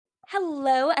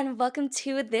Hello, and welcome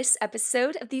to this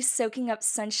episode of the Soaking Up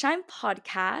Sunshine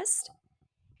podcast.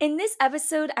 In this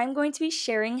episode, I'm going to be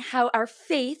sharing how our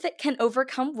faith can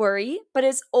overcome worry, but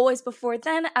as always, before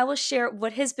then, I will share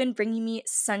what has been bringing me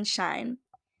sunshine.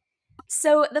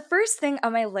 So, the first thing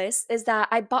on my list is that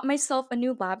I bought myself a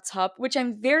new laptop, which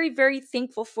I'm very, very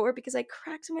thankful for because I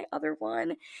cracked my other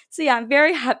one. So, yeah, I'm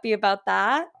very happy about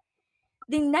that.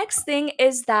 The next thing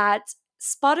is that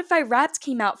Spotify Wrapped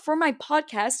came out for my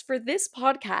podcast, for this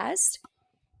podcast,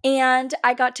 and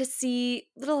I got to see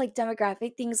little like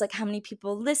demographic things like how many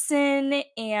people listen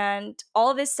and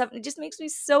all this stuff. It just makes me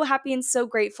so happy and so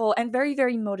grateful and very,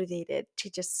 very motivated to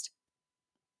just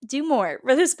do more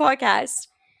for this podcast.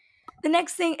 The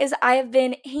next thing is I have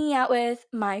been hanging out with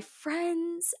my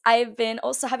friends. I've been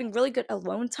also having really good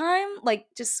alone time, like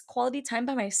just quality time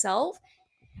by myself.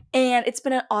 And it's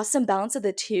been an awesome balance of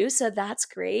the two, so that's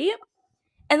great.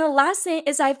 And the last thing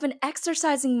is I've been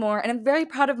exercising more, and I'm very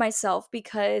proud of myself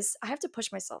because I have to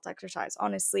push myself to exercise,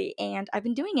 honestly, and I've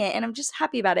been doing it, and I'm just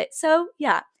happy about it. So,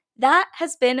 yeah, that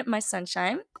has been my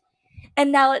sunshine.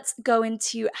 And now let's go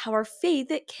into how our faith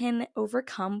can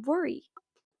overcome worry.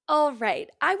 All right,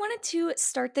 I wanted to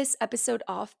start this episode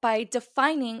off by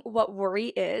defining what worry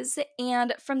is.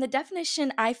 And from the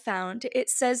definition I found, it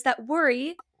says that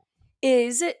worry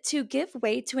is to give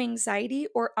way to anxiety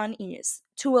or unease,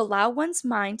 to allow one's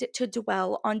mind to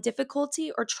dwell on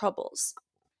difficulty or troubles.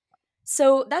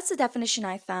 So that's the definition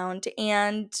I found.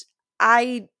 And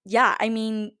I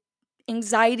mean,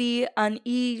 anxiety,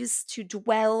 unease, to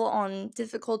dwell on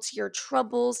difficulty or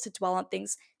troubles, to dwell on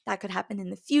things that could happen in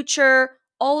the future,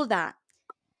 all of that.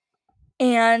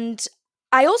 And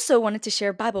I also wanted to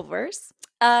share a Bible verse.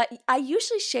 I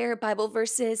usually share Bible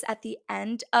verses at the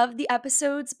end of the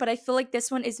episodes, but I feel like this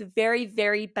one is very,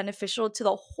 very beneficial to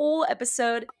the whole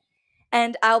episode,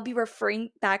 and I'll be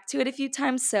referring back to it a few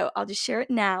times, so I'll just share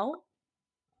it now.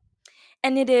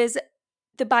 And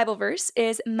the Bible verse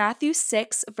is Matthew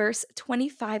 6, verse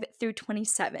 25 through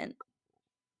 27.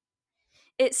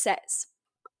 It says,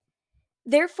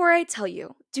 "Therefore I tell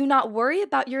you, do not worry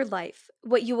about your life,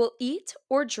 what you will eat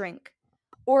or drink,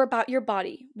 or about your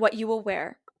body, what you will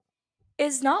wear.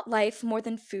 Is not life more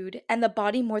than food, and the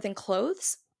body more than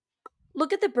clothes?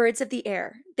 Look at the birds of the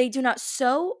air. They do not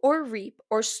sow or reap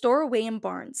or store away in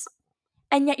barns,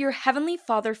 and yet your heavenly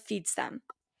Father feeds them.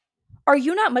 Are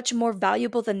you not much more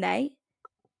valuable than they?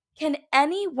 Can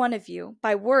any one of you,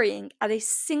 by worrying, add a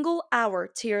single hour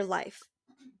to your life?"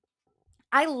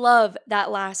 I love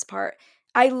that last part.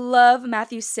 I love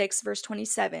Matthew 6, verse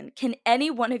 27. Can any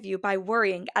one of you, by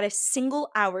worrying, add a single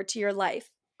hour to your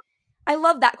life? I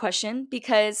love that question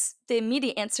because the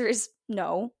immediate answer is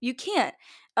no, you can't.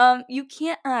 You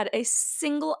can't add a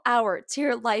single hour to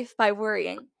your life by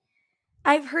worrying.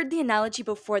 I've heard the analogy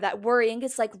before that worrying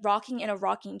is like rocking in a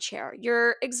rocking chair.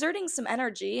 You're exerting some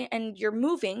energy and you're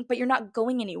moving, but you're not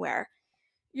going anywhere.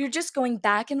 You're just going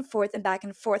back and forth,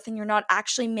 and you're not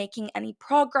actually making any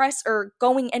progress or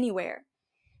going anywhere.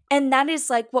 And that is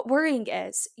like what worrying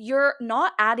is. You're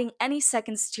not adding any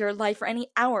seconds to your life or any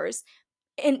hours,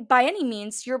 and by any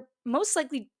means, you're most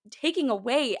likely taking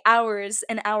away hours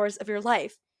and hours of your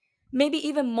life, maybe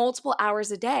even multiple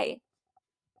hours a day.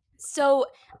 So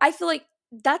I feel like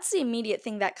that's the immediate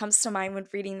thing that comes to mind when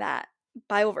reading that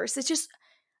Bible verse.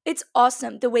 It's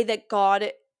awesome the way that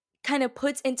God kind of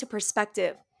puts into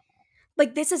perspective.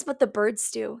 Like, this is what the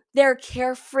birds do. They're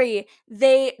carefree.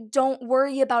 They don't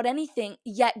worry about anything,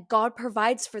 yet God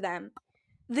provides for them.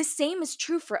 The same is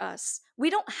true for us. We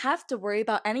don't have to worry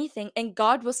about anything, and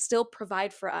God will still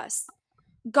provide for us.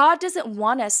 God doesn't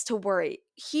want us to worry.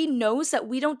 He knows that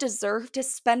we don't deserve to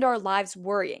spend our lives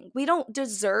worrying. We don't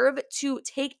deserve to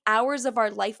take hours of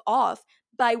our life off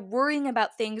by worrying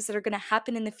about things that are going to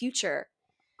happen in the future.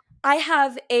 I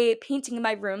have a painting in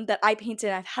my room that I painted.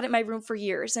 I've had it in my room for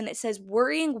years, and it says,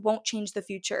 "Worrying won't change the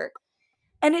future."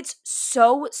 And it's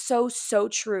so, so, so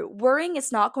true. Worrying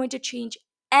is not going to change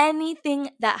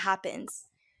anything that happens.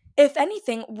 If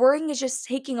anything, worrying is just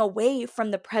taking away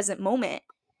from the present moment.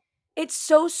 It's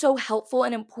so, so helpful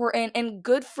and important and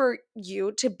good for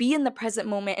you to be in the present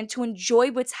moment and to enjoy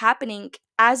what's happening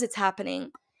as it's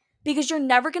happening, because you're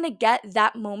never going to get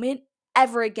that moment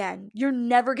ever again. You're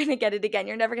never going to get it again.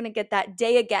 You're never going to get that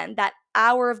day again, that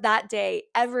hour of that day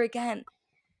ever again.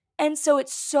 And so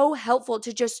it's so helpful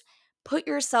to just put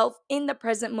yourself in the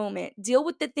present moment, deal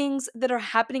with the things that are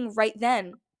happening right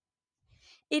then.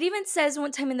 It even says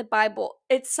one time in the Bible,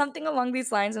 it's something along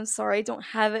these lines. I'm sorry, I don't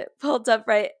have it pulled up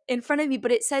right in front of me,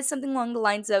 but it says something along the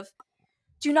lines of,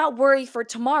 "Do not worry for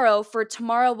tomorrow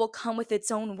will come with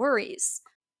its own worries."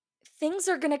 things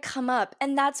are going to come up.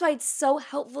 And that's why it's so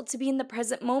helpful to be in the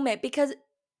present moment, because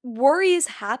worries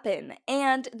happen.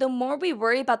 And the more we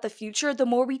worry about the future, the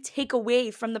more we take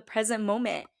away from the present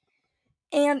moment.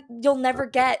 And you'll never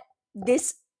get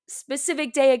this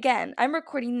specific day again. I'm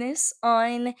recording this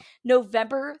on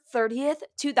November 30th,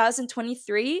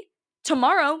 2023.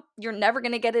 Tomorrow, you're never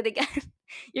going to get it again.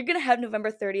 You're going to have November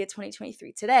 30th,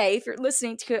 2023 today if you're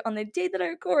listening to it on the day that I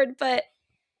record, but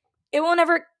it won't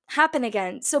ever happen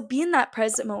again. So be in that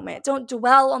present moment. Don't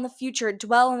dwell on the future,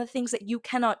 dwell on the things that you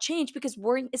cannot change, because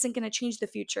worrying isn't going to change the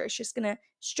future. It's just going to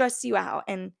stress you out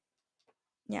and,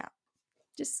 yeah,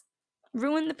 just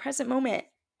ruin the present moment.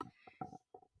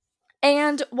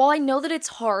 And while I know that it's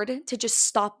hard to just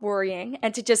stop worrying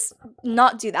and to just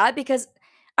not do that, because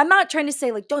I'm not trying to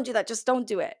say, like, don't do that, just don't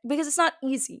do it, because it's not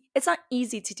easy. It's not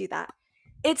easy to do that.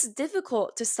 It's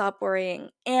difficult to stop worrying.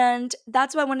 And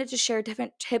that's why I wanted to share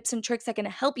different tips and tricks that can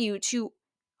help you to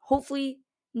hopefully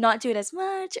not do it as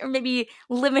much or maybe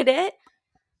limit it.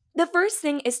 The first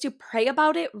thing is to pray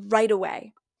about it right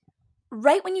away.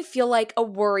 Right when you feel like a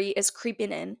worry is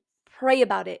creeping in, pray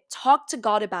about it. Talk to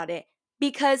God about it.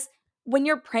 Because when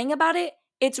you're praying about it,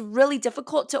 it's really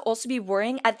difficult to also be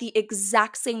worrying at the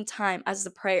exact same time as the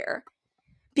prayer,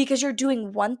 because you're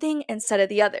doing one thing instead of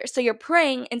the other. So you're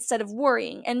praying instead of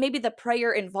worrying. And maybe the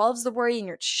prayer involves the worry and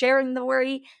you're sharing the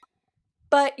worry,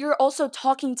 but you're also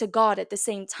talking to God at the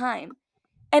same time.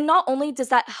 And not only does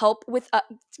that help with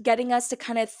getting us to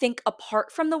kind of think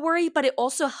apart from the worry, but it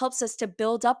also helps us to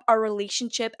build up our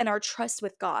relationship and our trust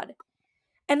with God.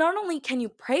 And not only can you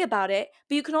pray about it,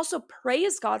 but you can also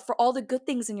praise God for all the good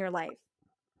things in your life.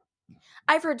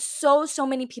 I've heard so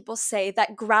many people say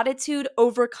that gratitude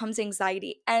overcomes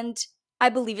anxiety, and I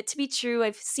believe it to be true.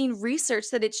 I've seen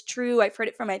research that it's true. I've heard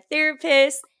it from my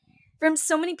therapist, from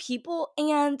so many people.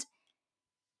 And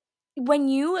when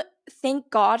you thank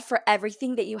God for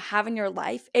everything that you have in your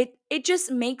life, it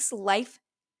just makes life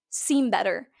seem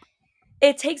better.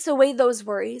 It takes away those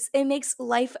worries. It makes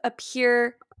life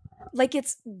appear like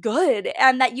it's good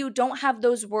and that you don't have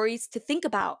those worries to think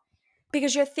about,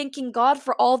 because you're thanking God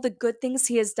for all the good things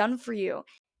He has done for you.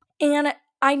 And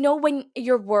I know when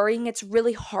you're worrying, it's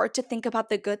really hard to think about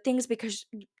the good things because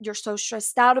you're so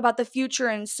stressed out about the future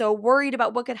and so worried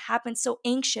about what could happen, so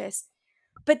anxious.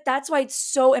 But that's why it's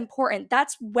so important.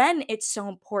 That's when it's so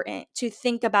important to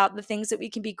think about the things that we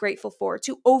can be grateful for,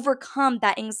 to overcome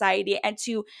that anxiety and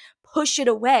to push it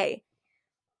away.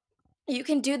 You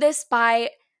can do this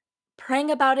by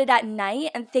praying about it at night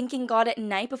and thanking God at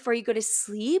night before you go to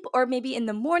sleep, or maybe in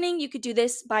the morning. You could do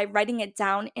this by writing it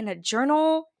down in a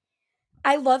journal.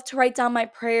 I love to write down my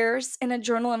prayers in a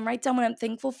journal and write down what I'm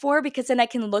thankful for, because then I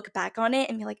can look back on it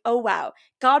and be like, oh wow,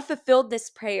 God fulfilled this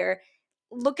prayer.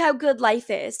 Look how good life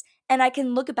is. And I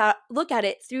can look at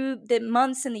it through the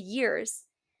months and the years.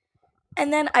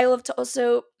 And then I love to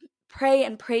also pray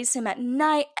and praise Him at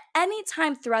night,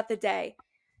 anytime throughout the day,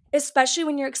 especially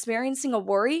when you're experiencing a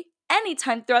worry,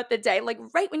 anytime throughout the day, like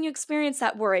right when you experience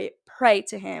that worry, pray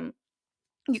to Him.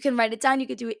 You can write it down, you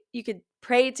could do it, you could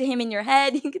pray to Him in your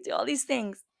head, you could do all these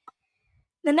things.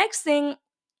 The next thing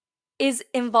is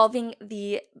involving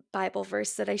the Bible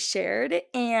verse that I shared,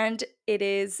 and it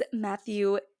is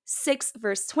Matthew 6,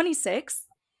 verse 26.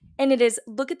 And it is,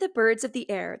 look at the birds of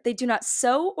the air. They do not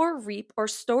sow or reap or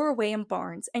store away in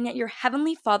barns, and yet your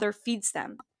heavenly Father feeds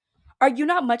them. Are you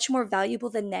not much more valuable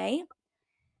than they?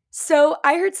 So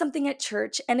I heard something at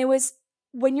church, and it was,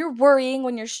 when you're worrying,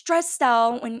 when you're stressed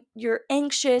out, when you're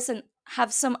anxious and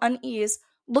have some unease,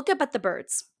 look up at the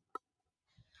birds.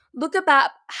 Look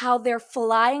about how they're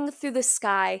flying through the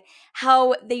sky,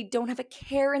 how they don't have a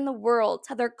care in the world,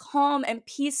 how they're calm and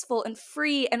peaceful and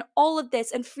free and all of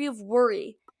this and free of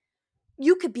worry.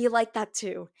 You could be like that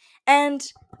too. And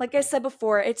like I said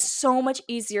before, it's so much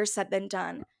easier said than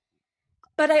done.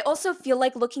 But I also feel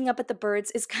like looking up at the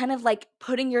birds is kind of like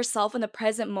putting yourself in the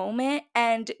present moment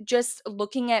and just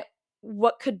looking at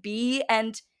what could be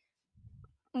and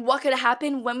what could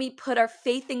happen when we put our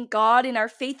faith in God and our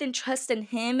faith and trust in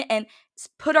Him and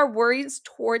put our worries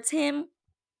towards Him.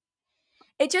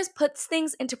 It just puts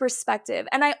things into perspective.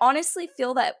 And I honestly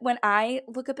feel that when I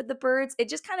look up at the birds, it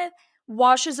just kind of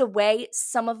washes away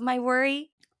some of my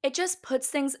worry. It just puts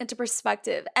things into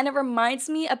perspective. And it reminds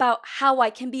me about how I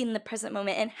can be in the present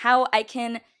moment and how I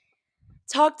can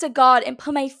talk to God and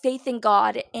put my faith in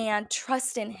God and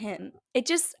trust in Him.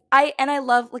 I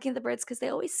love looking at the birds because they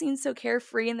always seem so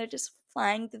carefree and they're just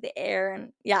flying through the air,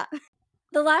 and yeah.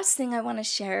 The last thing I want to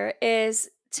share is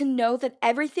to know that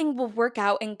everything will work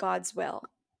out in God's will.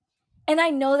 And I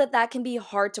know that that can be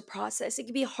hard to process. It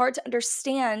can be hard to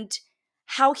understand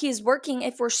how He is working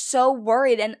if we're so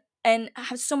worried and and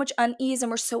have so much unease and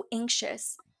we're so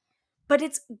anxious. But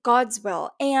it's God's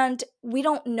will, and we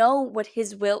don't know what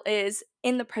His will is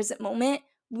in the present moment.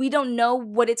 We don't know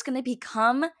what it's going to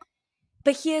become,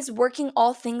 but He is working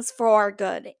all things for our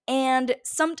good. And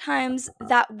sometimes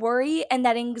that worry and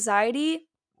that anxiety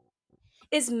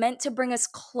is meant to bring us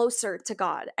closer to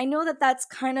God. I know that that's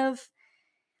kind of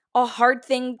a hard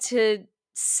thing to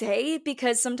say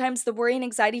because sometimes the worry and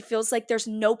anxiety feels like there's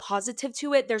no positive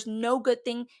to it, there's no good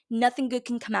thing, nothing good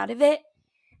can come out of it.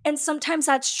 And sometimes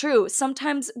that's true.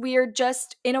 Sometimes we are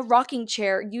just in a rocking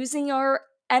chair using our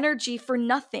energy for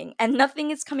nothing and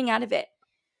nothing is coming out of it.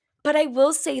 But I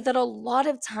will say that a lot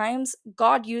of times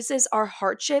God uses our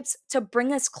hardships to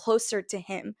bring us closer to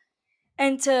Him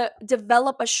and to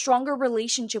develop a stronger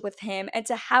relationship with Him and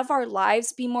to have our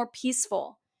lives be more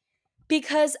peaceful.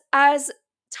 Because as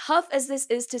tough as this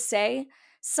is to say,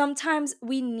 sometimes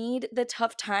we need the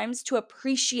tough times to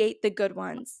appreciate the good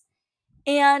ones.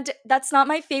 And that's not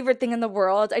my favorite thing in the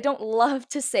world. I don't love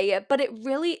to say it, but it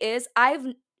really is. I've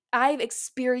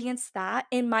experienced that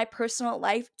in my personal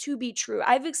life to be true.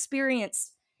 I've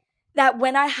experienced that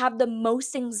when I have the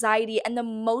most anxiety and the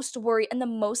most worry and the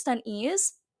most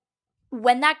unease,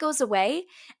 when that goes away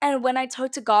and when I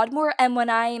talk to God more and when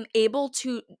I am able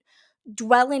to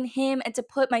dwell in Him and to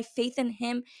put my faith in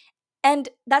Him, and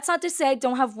that's not to say I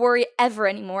don't have worry ever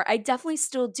anymore. I definitely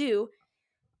still do.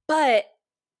 But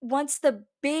once the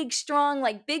big, strong,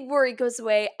 like big worry goes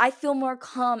away, I feel more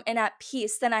calm and at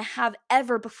peace than I have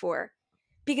ever before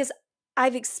because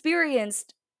I've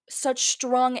experienced such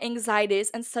strong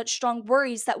anxieties and such strong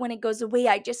worries that when it goes away,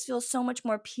 I just feel so much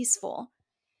more peaceful.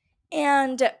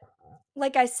 And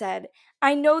like I said,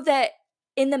 I know that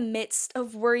in the midst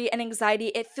of worry and anxiety,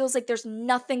 it feels like there's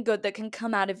nothing good that can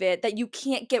come out of it, that you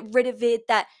can't get rid of it,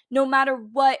 that no matter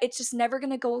what, it's just never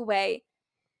going to go away.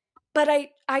 But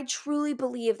I truly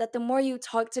believe that the more you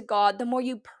talk to God, the more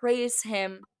you praise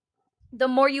Him, the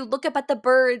more you look up at the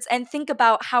birds and think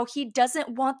about how He doesn't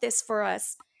want this for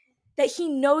us, that He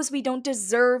knows we don't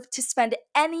deserve to spend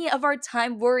any of our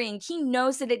time worrying. He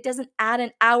knows that it doesn't add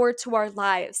an hour to our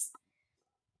lives.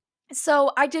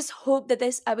 So I just hope that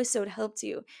this episode helped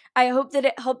you. I hope that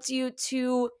it helped you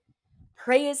to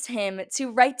praise Him,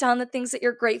 to write down the things that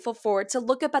you're grateful for, to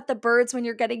look up at the birds when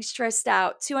you're getting stressed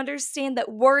out, to understand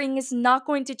that worrying is not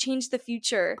going to change the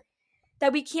future,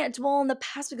 that we can't dwell on the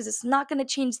past because it's not going to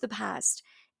change the past,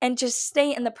 and just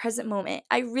stay in the present moment.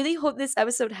 I really hope this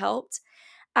episode helped.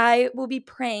 I will be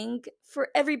praying for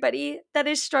everybody that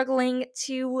is struggling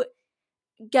to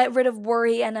get rid of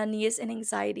worry and unease and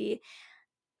anxiety.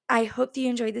 I hope that you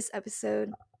enjoyed this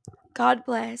episode. God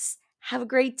bless. Have a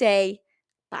great day.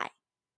 Bye.